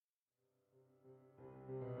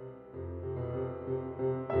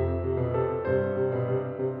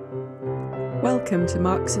Welcome to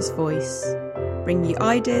Marxist Voice, bringing you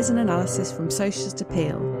ideas and analysis from Socialist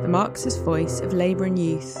Appeal, the Marxist voice of labour and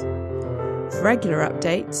youth. For regular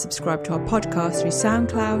updates, subscribe to our podcast through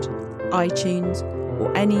SoundCloud, iTunes,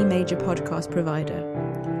 or any major podcast provider.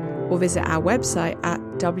 Or visit our website at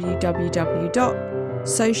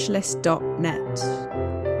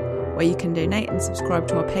www.socialist.net, where you can donate and subscribe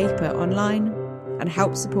to our paper online and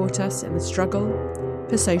help support us in the struggle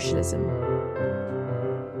for socialism.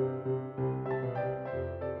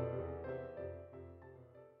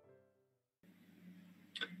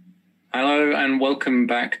 Hello and welcome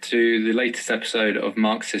back to the latest episode of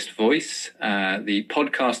Marxist Voice, the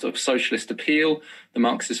podcast of Socialist Appeal, the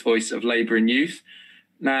Marxist voice of labour and youth.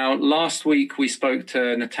 Now, last week we spoke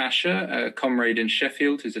to Natasha, a comrade in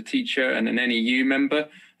Sheffield, who's a teacher and an NEU member,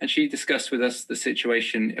 and she discussed with us the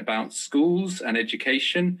situation about schools and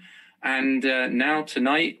education. And now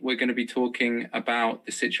tonight we're going to be talking about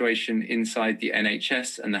the situation inside the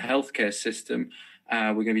NHS and the healthcare system.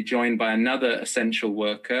 We're going to be joined by another essential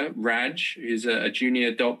worker, Raj, who's a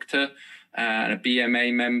junior doctor and a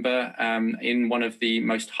BMA member in one of the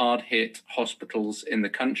most hard-hit hospitals in the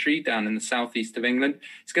country, down in the southeast of England.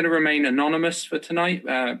 It's going to remain anonymous for tonight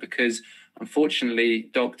because, unfortunately,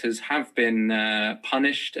 doctors have been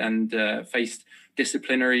punished and faced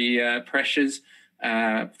disciplinary pressures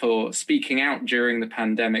for speaking out during the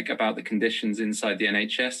pandemic about the conditions inside the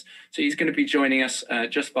NHS. So he's going to be joining us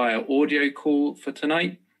just via audio call for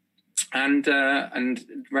tonight. And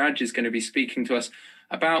Raj is going to be speaking to us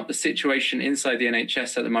about the situation inside the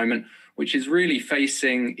NHS at the moment, which is really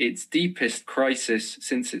facing its deepest crisis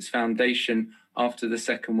since its foundation after the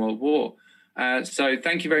Second World War. So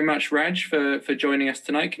thank you very much, Raj, for joining us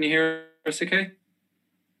tonight. Can you hear us okay?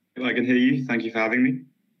 I can hear you. Thank you for having me.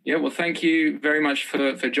 Yeah, well, thank you very much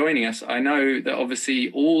for joining us. I know that obviously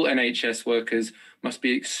all NHS workers must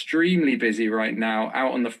be extremely busy right now,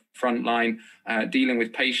 out on the front line, dealing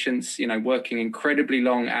with patients, working incredibly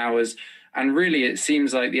long hours. And really, it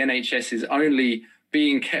seems like the NHS is only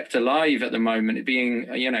being kept alive at the moment, being,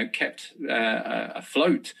 kept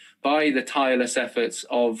afloat by the tireless efforts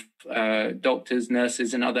of doctors,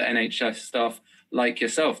 nurses, and other NHS staff like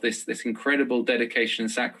yourself, this incredible dedication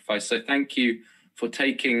and sacrifice. So thank you for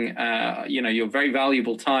taking, your very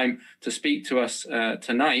valuable time to speak to us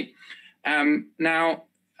tonight.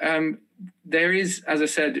 There is, as I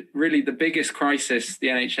said, really the biggest crisis the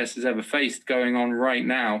NHS has ever faced going on right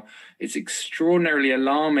now. It's extraordinarily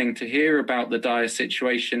alarming to hear about the dire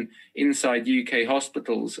situation inside UK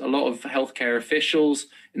hospitals. A lot of healthcare officials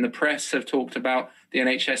in the press have talked about the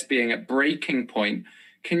NHS being at breaking point.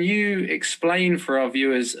 Can you explain for our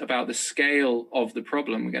viewers about the scale of the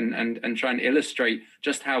problem and try and illustrate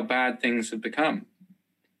just how bad things have become?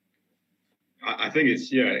 I think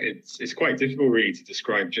it's quite difficult really to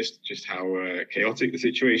describe just how chaotic the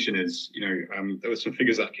situation is. There were some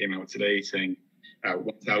figures that came out today saying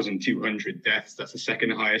 1,200 deaths. That's the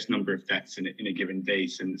second highest number of deaths in a given day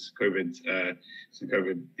since COVID,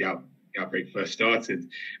 the outbreak first started.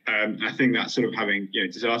 I think that's sort of having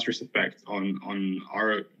disastrous effect on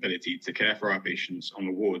our ability to care for our patients on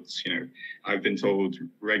the wards. I've been told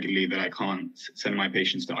regularly that I can't send my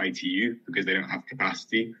patients to ITU because they don't have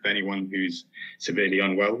capacity for anyone who's severely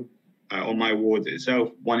unwell. On my ward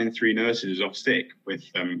itself, 1 in 3 nurses is off sick with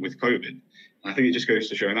COVID. I think it just goes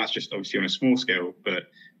to show, and that's just obviously on a small scale,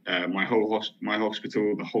 but my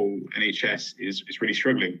hospital, the whole NHS is really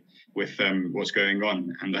struggling with what's going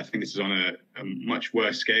on. And I think this is on a much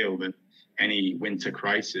worse scale than any winter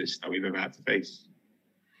crisis that we've ever had to face.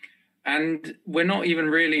 And we're not even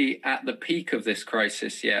really at the peak of this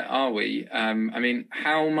crisis yet, are we?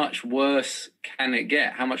 How much worse can it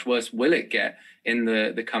get? How much worse will it get in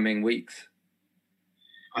the coming weeks?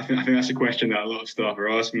 I think that's a question that a lot of staff are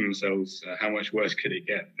asking themselves. How much worse could it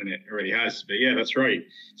get than it already has? But yeah, that's right.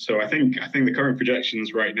 So I think the current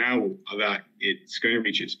projections right now are that it's going to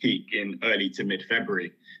reach its peak in early to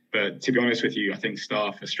mid-February. But to be honest with you, I think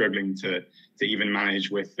staff are struggling to even manage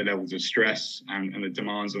with the levels of stress and the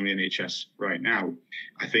demands on the NHS right now.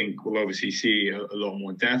 I think we'll obviously see a lot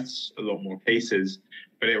more deaths, a lot more cases,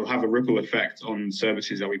 but it will have a ripple effect on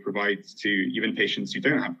services that we provide to even patients who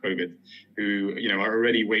don't have COVID, who are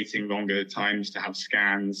already waiting longer times to have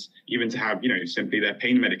scans, even to have simply their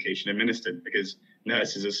pain medication administered, because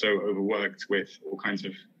nurses are so overworked with all kinds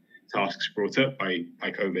of tasks brought up by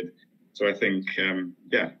COVID. So I think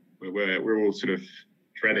we're all sort of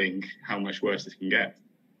dreading how much worse this can get.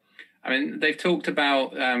 I mean, they've talked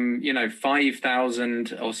about,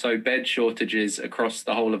 5,000 or so bed shortages across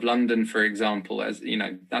the whole of London, for example. As you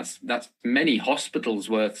know, that's many hospitals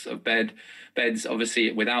worth of beds,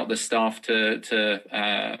 obviously, without the staff to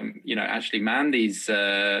actually man these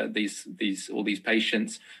all these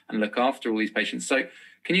patients and look after all these patients. So,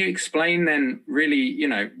 can you explain then, really,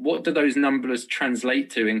 what do those numbers translate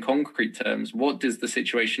to in concrete terms? What does the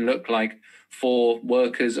situation look like for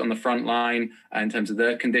workers on the front line in terms of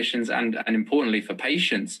their conditions, and importantly for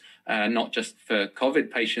patients, not just for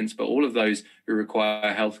COVID patients, but all of those who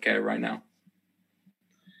require healthcare right now?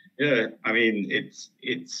 Yeah, I mean,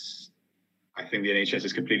 I think the NHS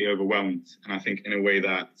is completely overwhelmed, and I think in a way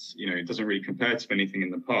that, it doesn't really compare to anything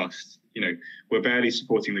in the past. We're barely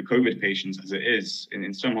supporting the COVID patients as it is.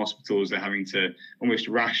 In some hospitals, they're having to almost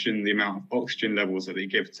ration the amount of oxygen levels that they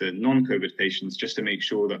give to non-COVID patients just to make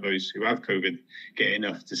sure that those who have COVID get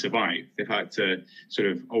enough to survive. They've had to sort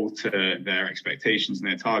of alter their expectations and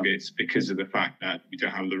their targets because of the fact that we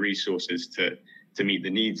don't have the resources to meet the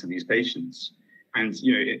needs of these patients. And,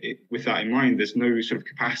 with that in mind, there's no sort of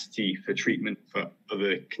capacity for treatment for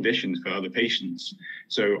other conditions, for other patients.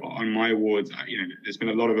 So on my ward, there's been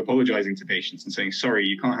a lot of apologizing to patients and saying, sorry,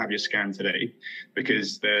 you can't have your scan today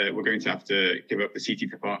because we're going to have to give up the CT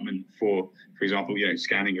department for example,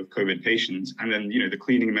 scanning of COVID patients. And then, the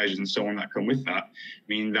cleaning measures and so on that come with that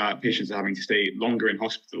mean that patients are having to stay longer in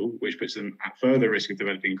hospital, which puts them at further risk of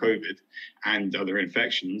developing COVID and other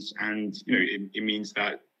infections. And, it means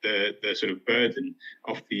that the sort of burden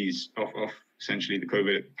of essentially the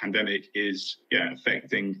COVID pandemic is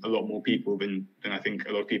affecting a lot more people than I think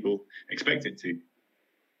a lot of people expect it to.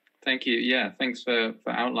 Thank you. Yeah, thanks for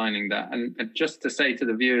outlining that. And just to say to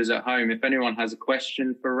the viewers at home, if anyone has a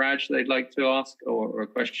question for Raj they'd like to ask, or a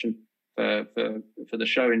question for the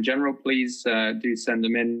show in general, please do send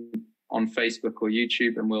them in on Facebook or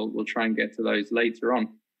YouTube, and we'll try and get to those later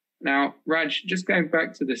on. Now, Raj, just going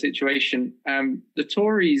back to the situation, the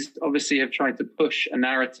Tories obviously have tried to push a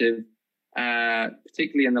narrative,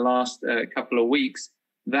 particularly in the last couple of weeks,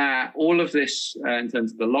 that all of this, in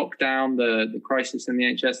terms of the lockdown, the crisis in the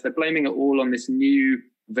NHS, they're blaming it all on this new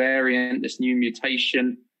variant, this new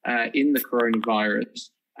mutation in the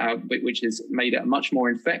coronavirus, which has made it much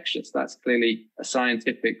more infectious. That's clearly a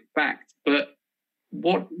scientific fact. But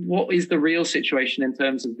what is the real situation in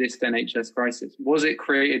terms of this NHS crisis? Was it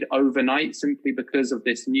created overnight simply because of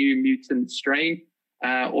this new mutant strain,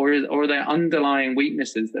 or are there underlying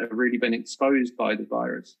weaknesses that have really been exposed by the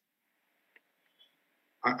virus?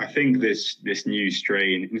 I think this new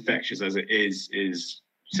strain, infectious as it is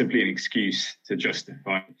simply an excuse to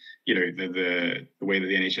justify, the way that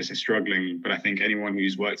the NHS is struggling. But I think anyone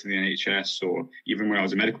who's worked in the NHS, or even when I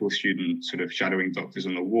was a medical student, sort of shadowing doctors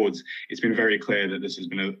on the wards, it's been very clear that this has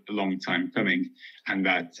been a long time coming, and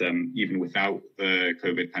that even without the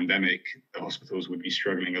COVID pandemic, the hospitals would be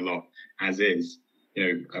struggling a lot as is.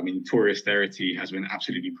 Tory austerity has been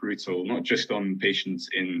absolutely brutal, not just on patients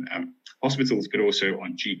in hospitals, but also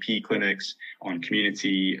on GP clinics, on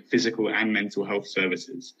community, physical and mental health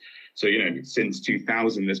services. So, since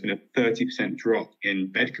 2000, there's been a 30% drop in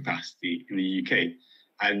bed capacity in the UK.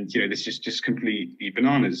 And, this is just completely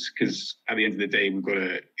bananas, because at the end of the day, we've got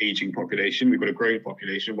an aging population, we've got a growing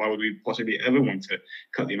population. Why would we possibly ever want to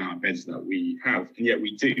cut the amount of beds that we have? And yet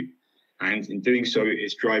we do. And in doing so,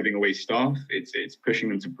 it's driving away staff. It's pushing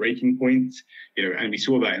them to breaking point. And we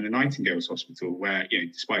saw that in the Nightingale's hospital, where,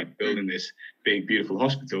 despite building this big, beautiful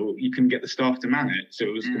hospital, you couldn't get the staff to man it. So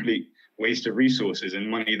it was a complete waste of resources and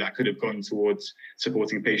money that could have gone towards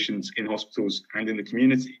supporting patients in hospitals and in the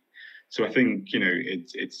community. So I think,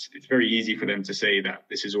 it's very easy for them to say that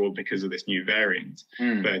this is all because of this new variant.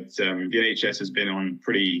 But the NHS has been on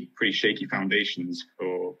pretty shaky foundations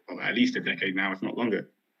for at least a decade now, if not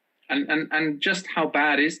longer. And just how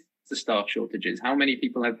bad is the staff shortages? How many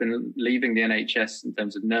people have been leaving the NHS in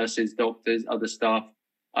terms of nurses, doctors, other staff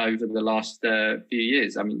over the last few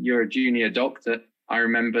years? I mean, you're a junior doctor. I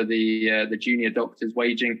remember the junior doctors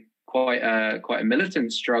waging quite a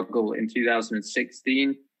militant struggle in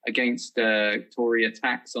 2016 against Tory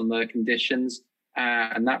attacks on their conditions,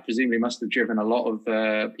 and that presumably must have driven a lot of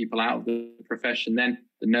people out of the profession. Then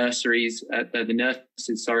the nurses have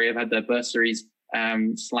had their bursaries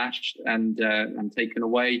slashed and taken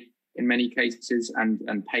away in many cases,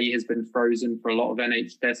 and pay has been frozen for a lot of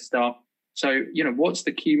NHS staff. So, what's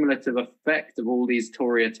the cumulative effect of all these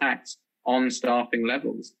Tory attacks on staffing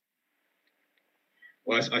levels?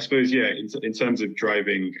 Well, I suppose, in terms of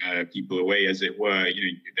driving people away, as it were,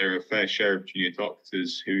 there are a fair share of junior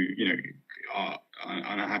doctors who, are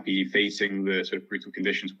unhappy facing the sort of brutal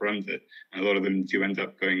conditions we're under. And a lot of them do end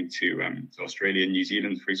up going to Australia and New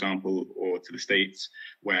Zealand, for example, or to the States,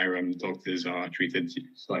 where doctors are treated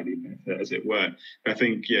slightly better, as it were. But I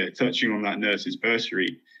think, touching on that nurses'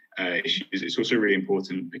 bursary issue, it's also really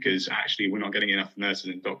important because actually we're not getting enough nurses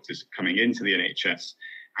and doctors coming into the NHS.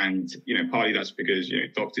 And, partly that's because,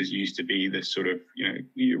 doctors used to be this sort of,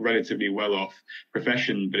 relatively well-off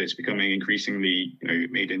profession, but it's becoming increasingly,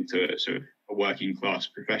 made into a sort of a working class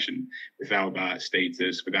profession without that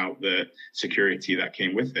status, without the security that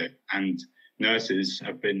came with it. And nurses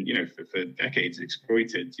have been, for decades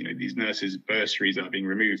exploited. These nurses' bursaries that are being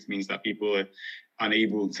removed means that people are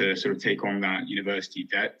unable to sort of take on that university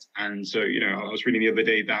debt. And so, I was reading the other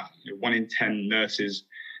day that 1 in 10 nurses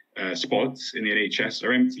spots in the NHS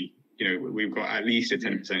are empty. We've got at least a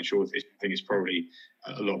 10% shortage. I think it's probably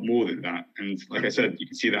a lot more than that. And like I said, you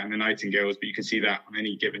can see that in the Nightingales, but you can see that on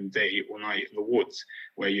any given day or night in the wards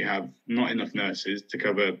where you have not enough nurses to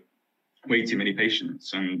cover way too many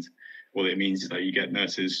patients. And all it means is that you get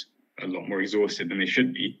nurses a lot more exhausted than they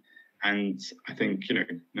should be. And I think,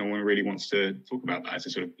 no one really wants to talk about that as a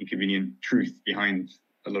sort of inconvenient truth behind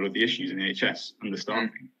a lot of the issues in the NHS,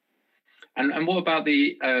 understaffing. And what about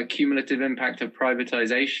the cumulative impact of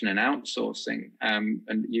privatisation and outsourcing?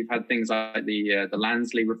 And you've had things like the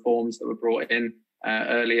Lansley reforms that were brought in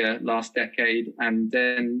earlier last decade, and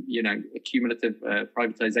then a cumulative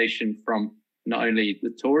privatisation from not only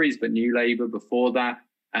the Tories but New Labour before that.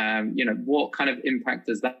 What kind of impact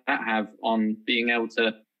does that have on being able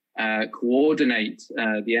to coordinate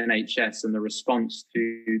the NHS and the response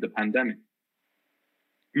to the pandemic?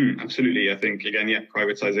 Absolutely. I think, again,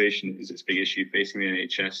 privatisation is its big issue facing the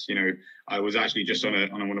NHS. I was actually just on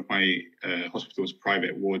one of my hospital's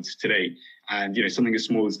private wards today, and something as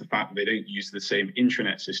small as the fact that they don't use the same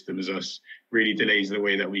intranet system as us really delays the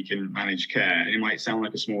way that we can manage care. And it might sound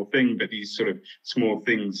like a small thing, but these sort of small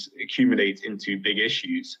things accumulate into big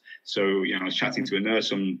issues. So, I was chatting to a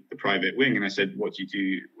nurse on the private wing, and I said, "What do you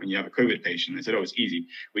do when you have a COVID patient?" They said, "Oh, it's easy.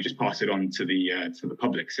 We just pass it on to the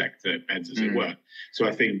public sector beds, as it were." So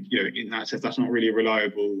I think, in that sense, that's not really a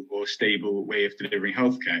reliable or stable way of delivering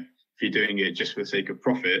healthcare if you're doing it just for the sake of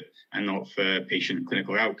profit and not for patient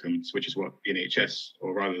clinical outcomes, which is what the NHS,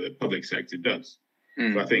 or rather the public sector, does.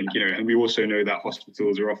 So I think, and we also know that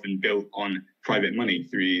hospitals are often built on private money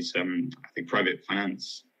through these, private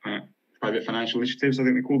financial initiatives, I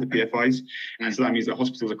think they're called, the PFIs. And so that means that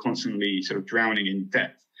hospitals are constantly sort of drowning in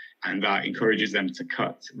debt, and that encourages them to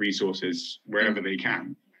cut resources wherever they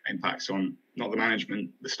can. Impacts on not the management,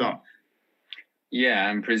 the staff. Yeah,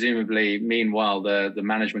 and presumably, meanwhile, the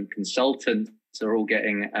management consultants are all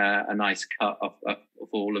getting a nice cut of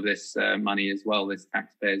all of this money as well, this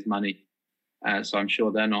taxpayers' money. So I'm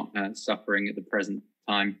sure they're not suffering at the present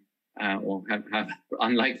time, or have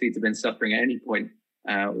unlikely to have been suffering at any point,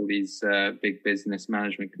 all these big business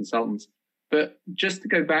management consultants. But just to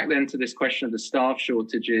go back then to this question of the staff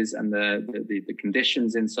shortages and the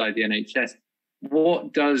conditions inside the NHS,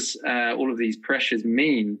 what does all of these pressures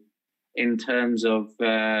mean in terms of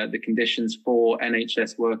the conditions for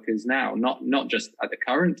NHS workers now? Not just at the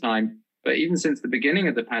current time, but even since the beginning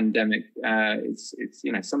of the pandemic. It's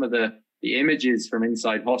some of the images from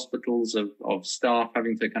inside hospitals of staff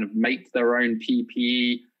having to kind of make their own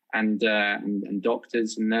PPE, and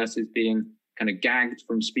doctors and nurses being kind of gagged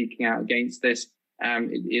from speaking out against this.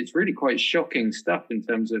 It's really quite shocking stuff in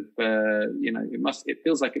terms of, it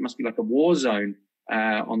feels like it must be like a war zone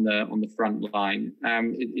on the front line.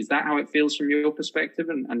 Is that how it feels from your perspective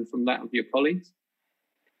and from that of your colleagues?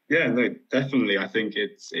 Yeah, no, definitely. I think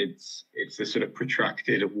it's a sort of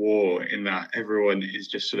protracted war in that everyone is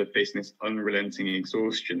just sort of facing this unrelenting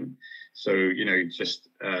exhaustion. So, just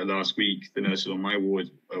last week, the nurses on my ward,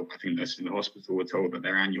 I think nurses in the hospital, were told that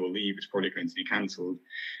their annual leave is probably going to be cancelled.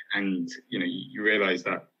 And, you realise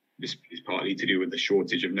that this is partly to do with the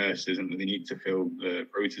shortage of nurses and they need to fill the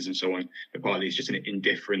rotas and so on, but partly it's just an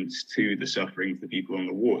indifference to the suffering of the people on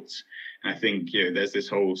the wards. And I think, there's this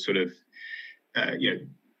whole sort of,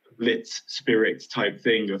 lit spirit type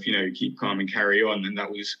thing of, keep calm and carry on. And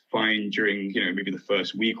that was fine during, maybe the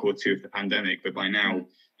first week or two of the pandemic. But by now,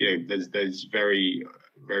 there's very,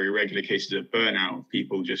 very regular cases of burnout, of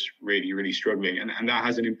people just really, really struggling. And that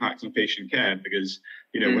has an impact on patient care because,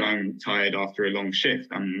 when I'm tired after a long shift,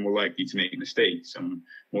 I'm more likely to make mistakes. I'm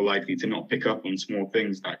more likely to not pick up on small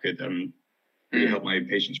things that could really help my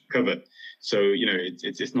patients recover. So,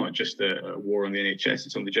 it's not just a war on the NHS,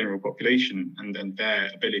 it's on the general population and their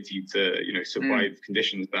ability to, survive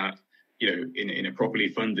conditions that, in a properly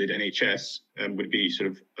funded NHS would be sort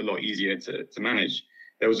of a lot easier to manage.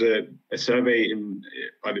 There was a survey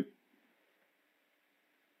by the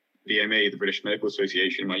BMA, the British Medical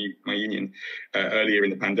Association, my union, earlier in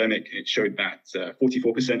the pandemic. It showed that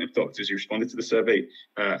 44% of doctors who responded to the survey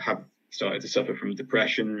have started to suffer from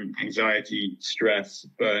depression, anxiety, stress,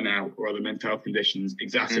 burnout, or other mental health conditions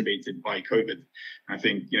exacerbated by COVID. I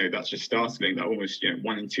think, that's just startling that almost,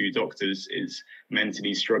 1 in 2 doctors is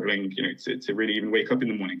mentally struggling, to really even wake up in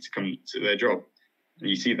the morning to come to their job. And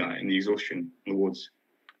you see that in the exhaustion on the wards.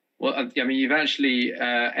 Well, I mean, you've actually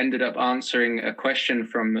ended up answering a question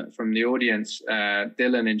from the audience.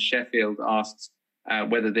 Dylan in Sheffield asks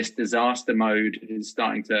whether this disaster mode is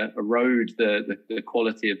starting to erode the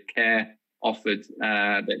quality of care offered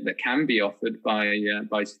that can be offered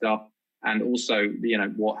by staff, and also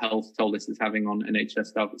what health toll this is having on NHS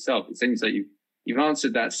staff itself. It seems that you've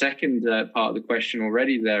answered that second part of the question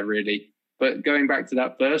already there, really. But going back to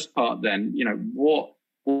that first part, then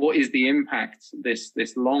what is the impact this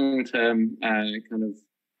long-term kind of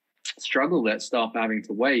struggle that staff are having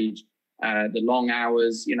to wage? The long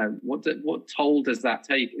hours, what toll does that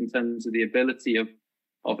take in terms of the ability of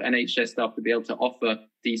NHS staff to be able to offer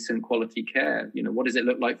decent quality care? What does it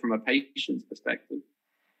look like from a patient's perspective?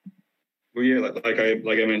 Well, yeah, like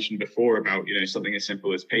I mentioned before about, something as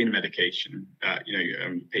simple as pain medication.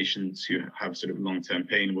 Patients who have sort of long-term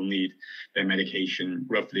pain will need their medication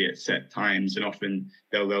roughly at set times, and often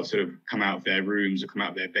they'll sort of come out of their rooms or come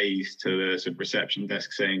out of their bays to the sort of reception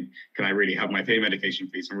desk saying, "Can I really have my pain medication,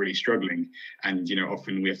 please? I'm really struggling." And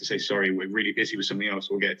often we have to say, "Sorry, we're really busy with something else.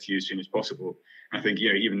 We'll get to you as soon as possible." I think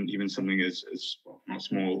even something as well, not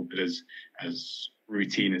small, but as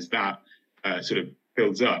routine as that sort of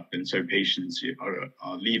builds up, and so patients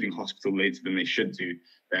are leaving hospital later than they should do.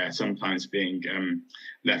 They're sometimes being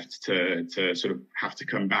left to sort of have to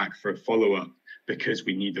come back for a follow-up because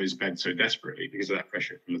we need those beds so desperately because of that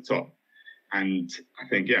pressure from the top. And I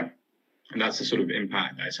think, and that's the sort of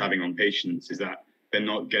impact that it's having on patients, is that they're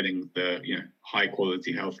not getting the high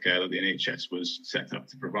quality healthcare that the NHS was set up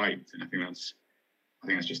to provide. And I think that's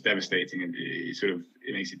just devastating, and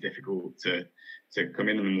it makes it difficult to come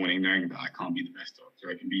in the morning knowing that I can't be the best doctor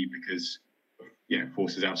I can be because of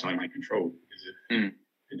forces outside my control, because of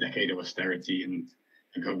a decade of austerity and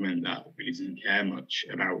a government that really doesn't care much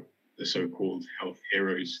about the so-called health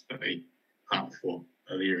heroes that they clapped for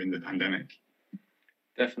earlier in the pandemic.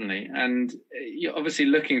 Definitely. And you're obviously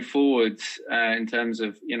looking forward in terms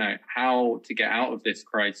of, how to get out of this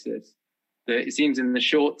crisis. It seems in the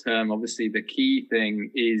short term, obviously, the key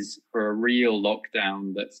thing is for a real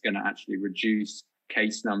lockdown that's going to actually reduce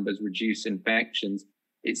case numbers, reduce infections.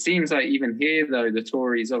 It seems like even here, though, the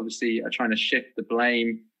Tories obviously are trying to shift the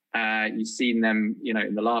blame. You've seen them,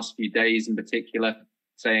 in the last few days in particular,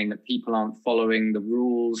 saying that people aren't following the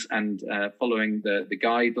rules and following the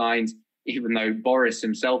guidelines, even though Boris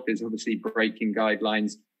himself is obviously breaking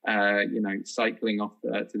guidelines, cycling off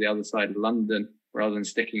to the other side of London rather than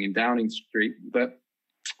sticking in Downing Street. But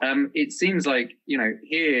it seems like,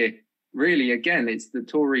 here, really, again, it's the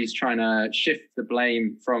Tories trying to shift the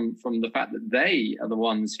blame from the fact that they are the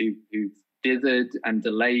ones who dithered and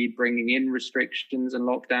delayed bringing in restrictions and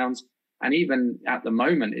lockdowns. And even at the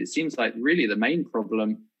moment, it seems like really the main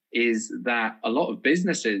problem is that a lot of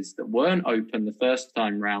businesses that weren't open the first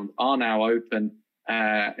time round are now open,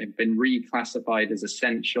 have been reclassified as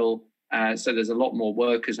essential. So there's a lot more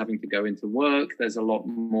workers having to go into work. There's a lot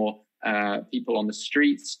more people on the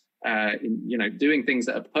streets, doing things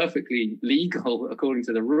that are perfectly legal according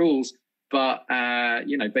to the rules. But,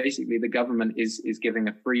 basically the government is giving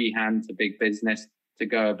a free hand to big business to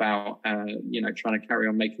go about, trying to carry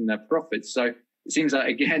on making their profits. So it seems like,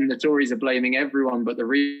 again, the Tories are blaming everyone but the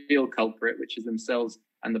real culprit, which is themselves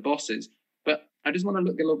and the bosses. But I just want to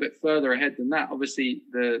look a little bit further ahead than that. Obviously,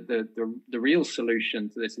 the real solution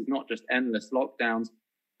to this is not just endless lockdowns,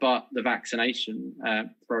 but the vaccination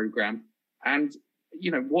program. And,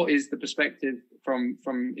 what is the perspective from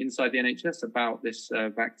inside the NHS about this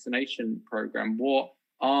vaccination program? What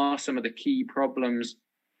are some of the key problems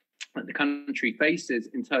that the country faces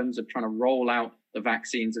in terms of trying to roll out the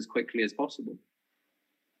vaccines as quickly as possible?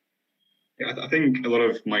 Yeah, I think a lot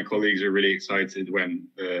of my colleagues are really excited when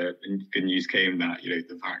the good news came that,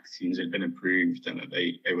 the vaccines had been approved and that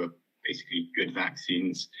they were basically good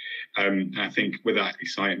vaccines. And I think with that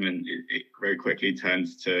excitement, it very quickly turned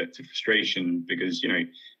to frustration because,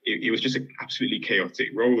 it was just an absolutely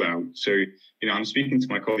chaotic rollout. So, I'm speaking to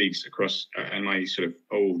my colleagues across and my sort of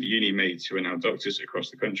old uni mates who are now doctors across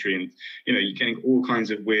the country. And, you're getting all kinds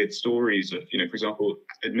of weird stories of, for example,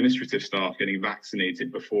 administrative staff getting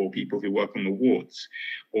vaccinated before people who work on the wards.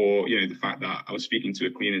 Or, the fact that I was speaking to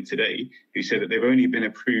a cleaner today who said that they've only been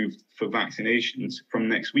approved for vaccinations from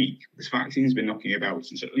next week. This vaccine's been knocking about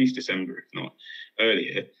since at least December, if not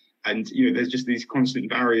earlier. And, there's just these constant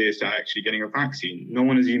barriers to actually getting a vaccine. No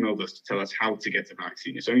one has emailed us to tell us how to get a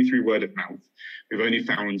vaccine. It's only through word of mouth. We've only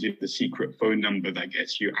found the secret phone number that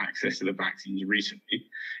gets you access to the vaccines recently.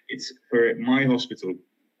 It's for my hospital.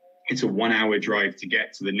 It's a 1-hour drive to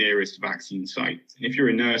get to the nearest vaccine site. And if you're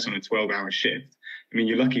a nurse on a 12-hour shift,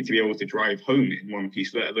 you're lucky to be able to drive home in one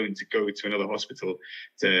piece, let alone to go to another hospital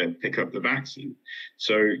to pick up the vaccine.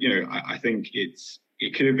 So, I think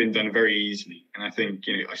it could have been done very easily. And I think,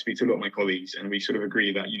 I speak to a lot of my colleagues and we sort of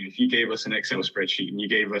agree that, if you gave us an Excel spreadsheet and you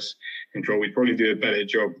gave us control, we'd probably do a better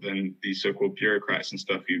job than these so-called bureaucrats and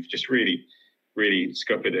stuff who've just really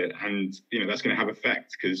scuppered it. And, that's going to have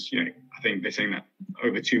effect because, I think they're saying that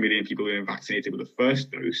over 2 million people have been vaccinated with the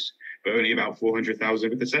first dose, but only about 400,000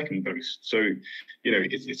 with the second dose. So,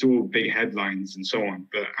 it's all big headlines and so on,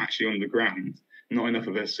 but actually on the ground, not enough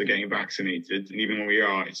of us are getting vaccinated. And even when we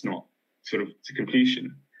are, it's not sort of to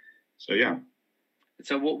completion. So, yeah.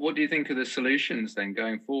 So what do you think are the solutions then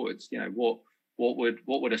going forwards? What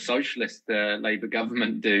would a socialist Labour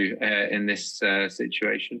government do in this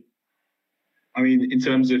situation? In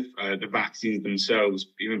terms of the vaccines themselves,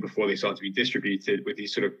 even before they start to be distributed with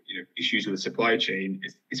these sort of issues with the supply chain,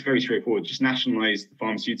 it's very straightforward. Just nationalize the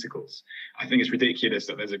pharmaceuticals. I think it's ridiculous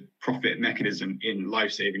that there's a profit mechanism in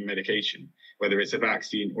life-saving medication, whether it's a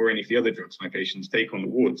vaccine or any of the other drugs my patients take on the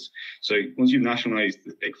wards. So once you've nationalized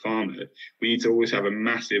the big pharma, we need to always have a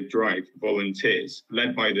massive drive for volunteers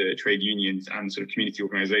led by the trade unions and sort of community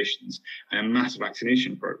organizations and a massive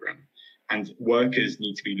vaccination program. And workers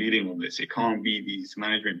need to be leading on this. It can't be these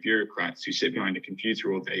management bureaucrats who sit behind a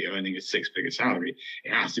computer all day earning a 6-figure salary.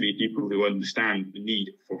 It has to be people who understand the need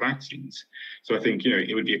for vaccines. So I think,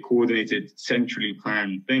 it would be a coordinated, centrally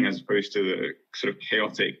planned thing as opposed to the sort of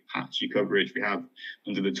chaotic, patchy coverage we have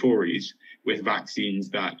under the Tories with vaccines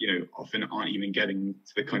that, often aren't even getting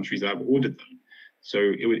to the countries that have ordered them. So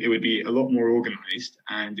it would be a lot more organized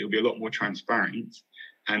and it would be a lot more transparent.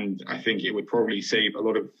 And I think it would probably save a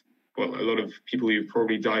lot of people who've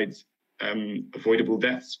probably died avoidable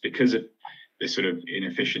deaths because of this sort of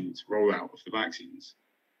inefficient rollout of the vaccines.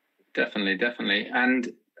 Definitely.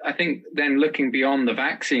 And I think then looking beyond the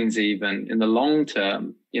vaccines, even in the long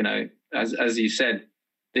term, as you said,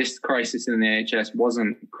 this crisis in the NHS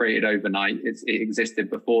wasn't created overnight. It existed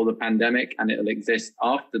before the pandemic and it'll exist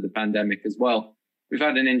after the pandemic as well. We've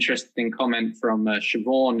had an interesting comment from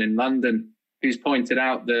Siobhan in London, who's pointed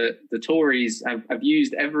out that the Tories have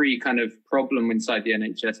used every kind of problem inside the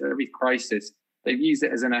NHS, or every crisis, they've used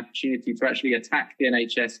it as an opportunity to actually attack the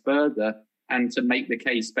NHS further and to make the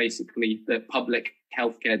case basically that public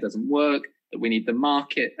healthcare doesn't work, that we need the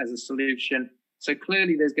market as a solution. So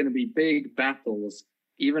clearly there's going to be big battles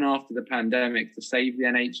even after the pandemic to save the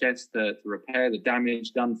NHS, to repair the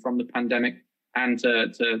damage done from the pandemic and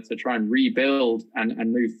to try and rebuild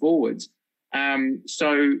and move forwards.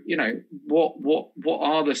 So, what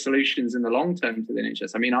are the solutions in the long term to the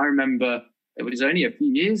NHS? I remember it was only a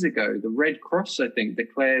few years ago, the Red Cross, I think,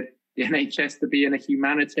 declared the NHS to be in a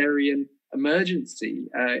humanitarian emergency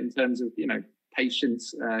in terms of,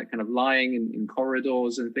 patients kind of lying in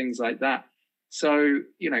corridors and things like that. So,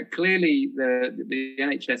 clearly the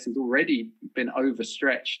NHS has already been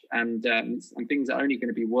overstretched and things are only going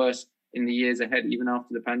to be worse in the years ahead, even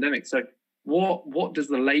after the pandemic. So what does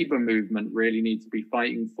the Labour movement really need to be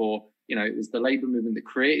fighting for? It was the Labour movement that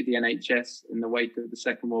created the NHS in the wake of the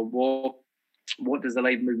Second World War. What does the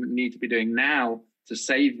Labour movement need to be doing now to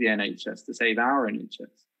save the NHS, to save our NHS?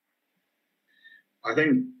 I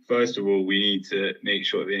think, first of all, we need to make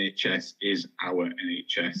sure the NHS is our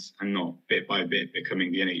NHS and not bit by bit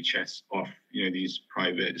becoming the NHS off, these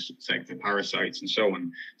private sector parasites and so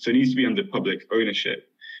on. So it needs to be under public ownership.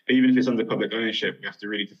 But even if it's under public ownership, we have to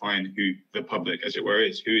really define who the public, as it were,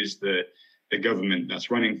 is. Who is the government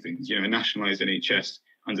that's running things? A nationalised NHS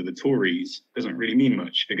under the Tories doesn't really mean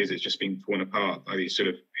much because it's just being torn apart by these sort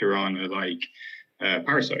of piranha-like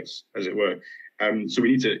parasites, as it were. So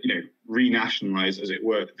we need to, renationalise, as it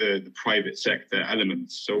were, the private sector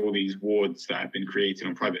elements. So all these wards that have been created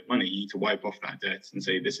on private money, you need to wipe off that debt and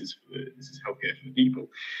say this is healthcare for the people.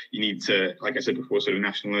 You need to, like I said before, sort of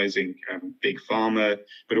nationalising big pharma,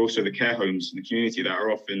 but also the care homes in the community that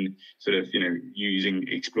are often sort of, using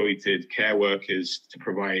exploited care workers to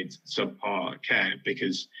provide subpar care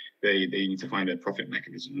because they need to find a profit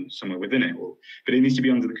mechanism somewhere within it. But it needs to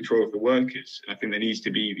be under the control of the workers. And I think there needs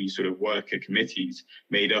to be these sort of worker committees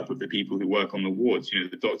made up of the people who work on the wards,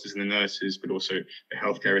 the doctors and the nurses, but also the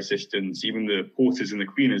healthcare assistants, even the porters and the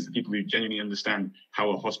cleaners, the people who genuinely understand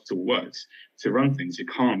how a hospital works to run things. It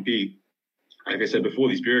can't be like I said before,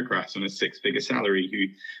 these bureaucrats on a six-figure salary who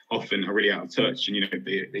often are really out of touch, and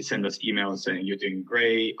they send us emails saying you're doing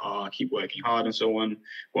great, keep working hard, and so on.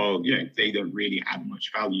 Well, they don't really add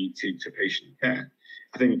much value to patient care.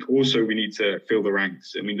 I think also we need to fill the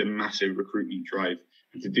ranks. I mean, the massive recruitment drive.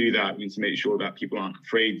 And to do that, we need to make sure that people aren't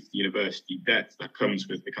afraid of the university debt that comes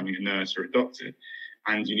with becoming a nurse or a doctor.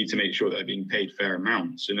 And you need to make sure that they're being paid fair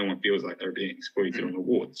amounts so no one feels like they're being exploited on the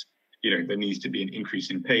wards. There needs to be an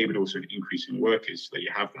increase in pay, but also an increase in workers so that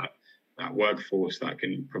you have that workforce that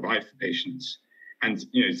can provide for patients. And,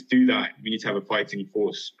 to do that, we need to have a fighting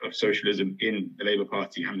force of socialism in the Labour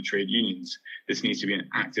Party and the trade unions. This needs to be an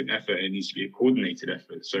active effort. It needs to be a coordinated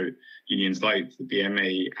effort. So unions like the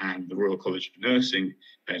BMA and the Royal College of Nursing,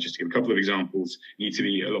 just to give a couple of examples, need to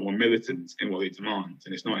be a lot more militant in what they demand.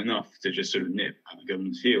 And it's not enough to just sort of nip at the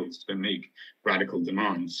government's heels to make radical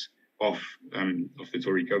demands of the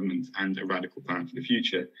Tory government and a radical plan for the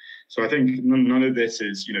future. So I think none of this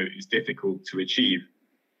is difficult to achieve.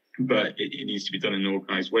 But it needs to be done in an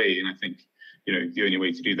organised way. And I think, the only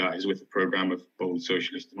way to do that is with a programme of bold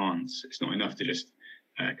socialist demands. It's not enough to just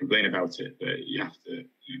complain about it, but you have to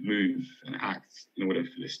move and act in order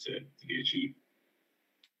for this to be achieved.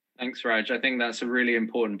 Thanks, Raj. I think that's a really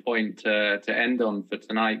important point to end on for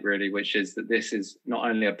tonight, really, which is that this is not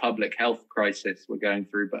only a public health crisis we're going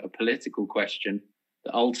through, but a political question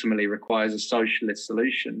that ultimately requires a socialist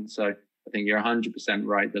solution. So I think you're 100%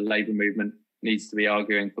 right. The Labour movement needs to be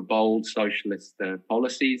arguing for bold socialist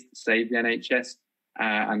policies to save the NHS.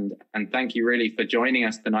 And thank you really for joining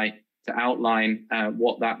us tonight to outline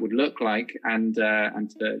what that would look like and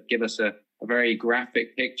to give us a very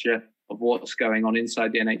graphic picture of what's going on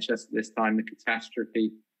inside the NHS at this time, the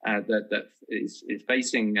catastrophe that is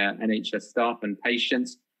facing NHS staff and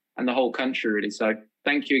patients and the whole country, really. So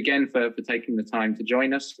thank you again for taking the time to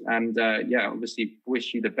join us. And obviously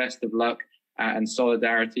wish you the best of luck and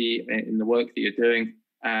solidarity in the work that you're doing.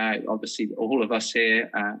 Obviously, all of us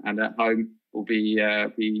here and at home will be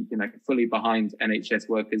fully behind NHS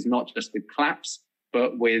workers, not just with claps,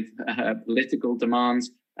 but with political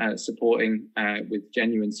demands, supporting with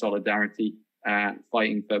genuine solidarity,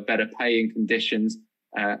 fighting for better pay and conditions.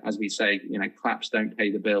 As we say, claps don't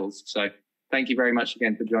pay the bills. So thank you very much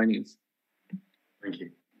again for joining us. Thank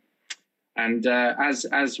you. And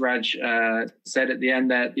as Raj said at the end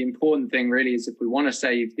there, the important thing really is if we want to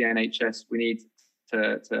save the NHS, we need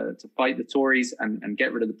to fight the Tories and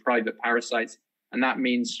get rid of the private parasites. And that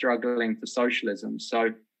means struggling for socialism.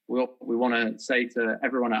 So what we want to say to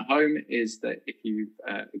everyone at home is that if you've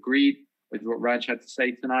agreed with what Raj had to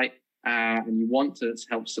say tonight and you want to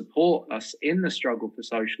help support us in the struggle for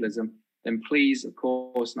socialism, then please, of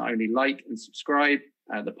course, not only like and subscribe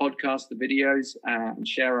the podcast, the videos, and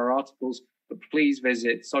share our articles, but please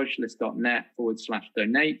visit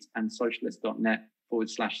socialist.net/donate and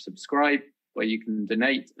socialist.net/subscribe, where you can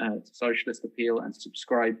donate to Socialist Appeal and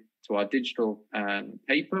subscribe to our digital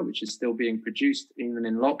paper, which is still being produced even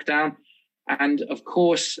in lockdown. And of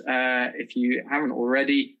course, if you haven't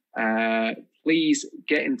already, please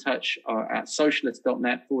get in touch at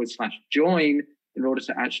socialist.net/join in order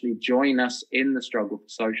to actually join us in the struggle for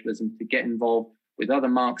socialism, to get involved with other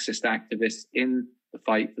Marxist activists in the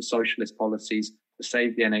fight for socialist policies, to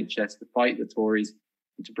save the NHS, to fight the Tories,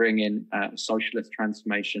 and to bring in a socialist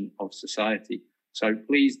transformation of society. So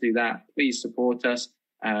please do that. Please support us.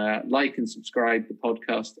 Like and subscribe the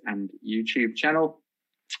podcast and YouTube channel.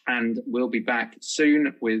 And we'll be back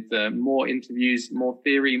soon with more interviews, more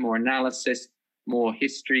theory, more analysis, more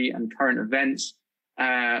history and current events,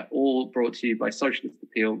 all brought to you by Socialist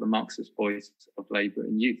Appeal, the Marxist voice of labour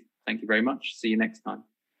and youth. Thank you very much. See you next time.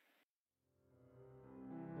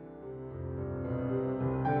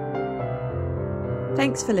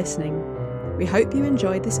 Thanks for listening. We hope you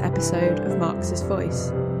enjoyed this episode of Marxist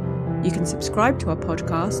Voice. You can subscribe to our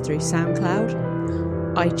podcast through SoundCloud,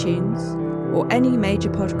 iTunes, or any major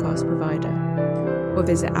podcast provider, or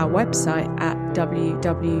visit our website at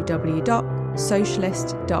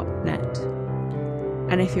www.socialist.net.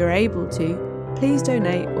 And if you're able to, please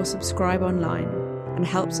donate or subscribe online and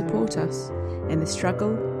help support us in the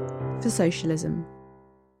struggle for socialism.